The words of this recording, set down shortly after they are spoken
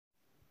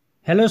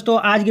Hello दोस्तों,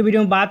 आज की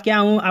वीडियो में बात किया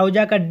हूँ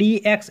आहूजा का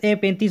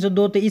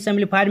dxa-3502। तो इस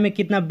एम्पलीफायर में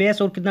कितना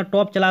बेस और कितना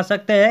टॉप चला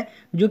सकते हैं,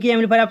 जो कि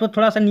एम्पलीफायर आपको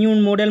थोड़ा सा न्यू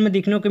मॉडल में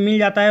दिखने को मिल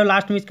जाता है। और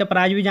लास्ट में इसका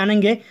प्राइस भी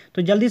जानेंगे।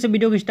 तो जल्दी से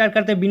वीडियो को स्टार्ट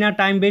करते हैं बिना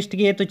टाइम वेस्ट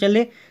किए। तो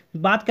चलिए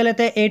बात कर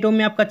लेते हैं। 8 ओम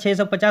में आपका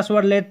 650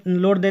 वाट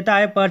लोड देता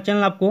है पर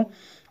चैनल आपको,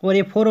 और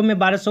ये 4 ओम में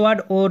 1200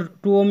 वाट और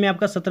 2 ओम में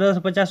आपका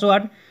 1750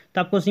 वाट।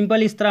 तो आपको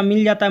सिंपल इस तरह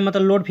मिल जाता है,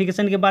 मतलब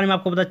लोडफिकेशन के बारे में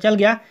आपको पता चल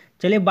गया।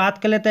 चलिए बात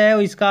कर लेते हैं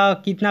इसका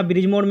कितना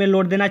ब्रिज मोड में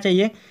लोड देना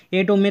चाहिए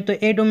 8 ओम में। तो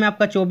 8 ओम में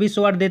आपका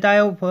 2400 वाट देता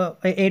है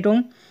 8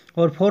 ओम,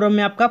 और 4 ओम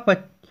में आपका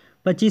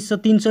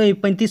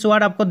 335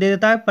 वाट आपको दे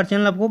देता है पर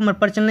चैनल आपको।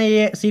 पर चैनल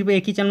ये सिर्फ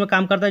एक ही चैनल में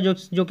काम करता है,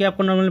 जो कि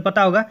आपको नॉर्मली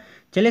पता होगा।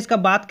 चलिए इसका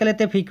बात कर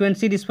लेते हैं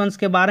फ्रीक्वेंसी रिस्पॉन्स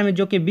के बारे में,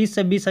 जो कि 20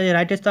 से 20,000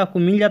 हाइटेज तक आपको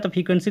मिल जाता है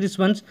फ्रीक्वेंसी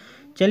रिस्पॉन्स।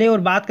 चलिए और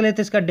बात कर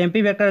लेते हैं इसका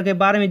डैम्पिंग फैक्टर के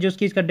बारे में, जो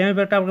कि इसका डैम्पिंग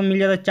फैक्टर आपको मिल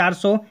जाता है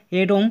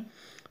 408 ओम,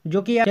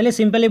 जो कि चलिए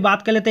सिंपली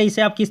बात कर लेते हैं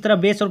इसे आप किस तरह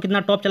बेस और कितना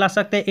टॉप चला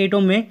सकते हैं 8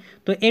 ओम में।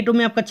 तो 8 ओम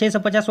में आपका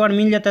 650 वाट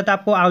मिल जाता है। तो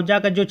आपको आहूजा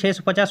का जो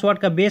 650 वाट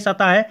का बेस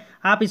आता है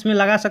आप इसमें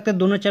लगा सकते हैं।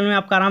 दोनों चैनल में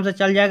आपका आराम से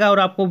चल जाएगा और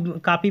आपको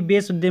काफ़ी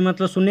बेस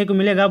मतलब सुनने को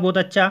मिलेगा बहुत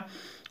अच्छा।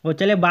 और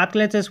चलिए बात कर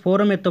लेते हैं इस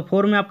 4 में। तो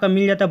 4 में आपका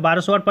मिल जाता है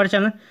 1200 वाट पर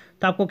चैनल।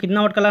 तो आपको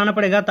कितना वाट का लगाना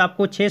पड़ेगा, तो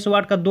आपको 600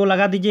 वाट का 2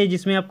 लगा दीजिए,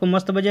 जिसमें आपको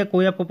मस्त बजे,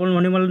 कोई आपको प्रॉब्लम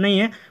होने वाला नहीं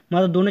है।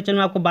 मतलब दोनों चैनल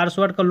में आपको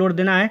 1200 वाट का लोड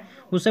देना है।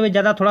 उससे भी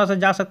ज़्यादा थोड़ा सा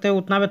जा सकते हो,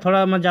 उतना भी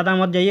थोड़ा ज़्यादा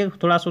मत जाइए,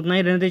 थोड़ा सा उतना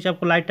ही रहने दीजिए,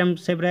 आपको लाइफ टाइम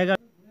सेफ रहेगा।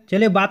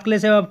 चलिए बात कर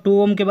लेते हैं अब 2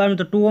 ओम के बारे में।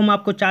 तो 2 ओम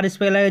आपको 4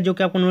 स्पेयर लगेगा, जो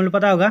कि आपको नॉर्मल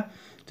पता होगा।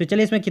 तो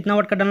चलिए इसमें कितना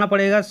वाट का डालना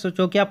पड़ेगा,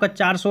 जो कि आपका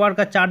 400 वाट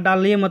का 4 डाल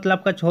लिए, मतलब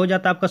आपका हो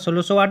जाता है आपका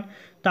 1600 वाट।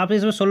 तो आप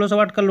इसमें 1600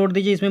 वाट का लोड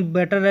दीजिए, इसमें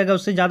बेटर रहेगा।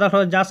 उससे ज़्यादा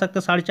थोड़ा जा सकता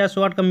है, 450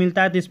 वाट का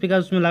मिलता है तो स्पीकर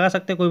उसमें लगा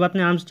सकते हैं, कोई बात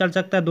नहीं, आराम से चल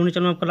सकता है। दोनों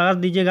चैनल में आपको लगा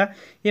दीजिएगा,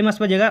 ये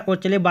मस्त बजेगा। और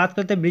चलिए बात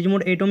करते हैं ब्रिज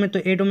मोड 8 ओम में। तो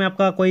 8 ओम में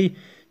आपका कोई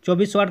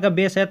 24 वाट का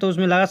बेस है तो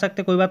उसमें लगा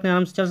सकते हैं, कोई बात नहीं,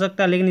 आराम से चल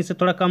सकता है। लेकिन इससे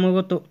थोड़ा कम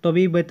होगा तो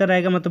भी बेहतर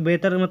रहेगा, मतलब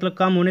बेहतर मतलब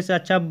कम होने से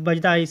अच्छा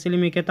बजता है, इसलिए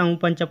मैं कहता हूँ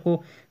पंच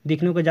आपको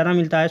दिखने को ज़्यादा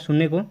मिलता है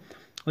सुनने को।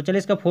 और चलिए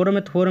इसका 4 में,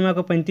 4 में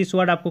आपको 35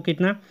 वाट आपको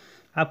कितना,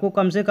 आपको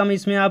कम से कम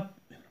इसमें आप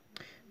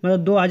मतलब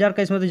 2000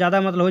 का इसमें तो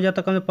ज़्यादा मतलब हो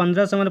जाता है, कम से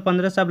 15 से, मतलब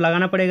 15 से आप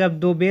लगाना पड़ेगा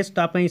 2 बेस।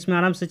 तो आप इसमें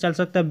आराम से चल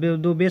सकता है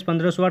 2 बेस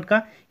 1500 वाट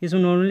का,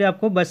 इसमें नॉर्मली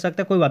आपको बच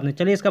सकता है, कोई बात नहीं।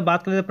 चलिए इसका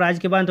बात करते हैं प्राइस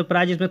के बारे में। तो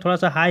प्राइस इसमें थोड़ा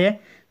सा हाई है,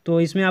 तो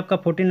इसमें आपका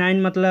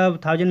 49 मतलब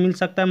 1000 मिल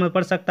सकता है, मतलब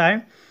पड़ सकता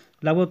है,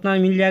 लगभग उतना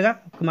मिल जाएगा।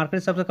 मार्केट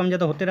सबसे कम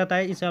ज़्यादा होते रहता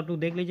है, इसे आप लोग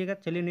देख लीजिएगा।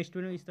 चलिए नेक्स्ट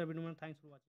वीडियो इस तरह वीडियो में, थैंक्स फॉर वॉचिंग।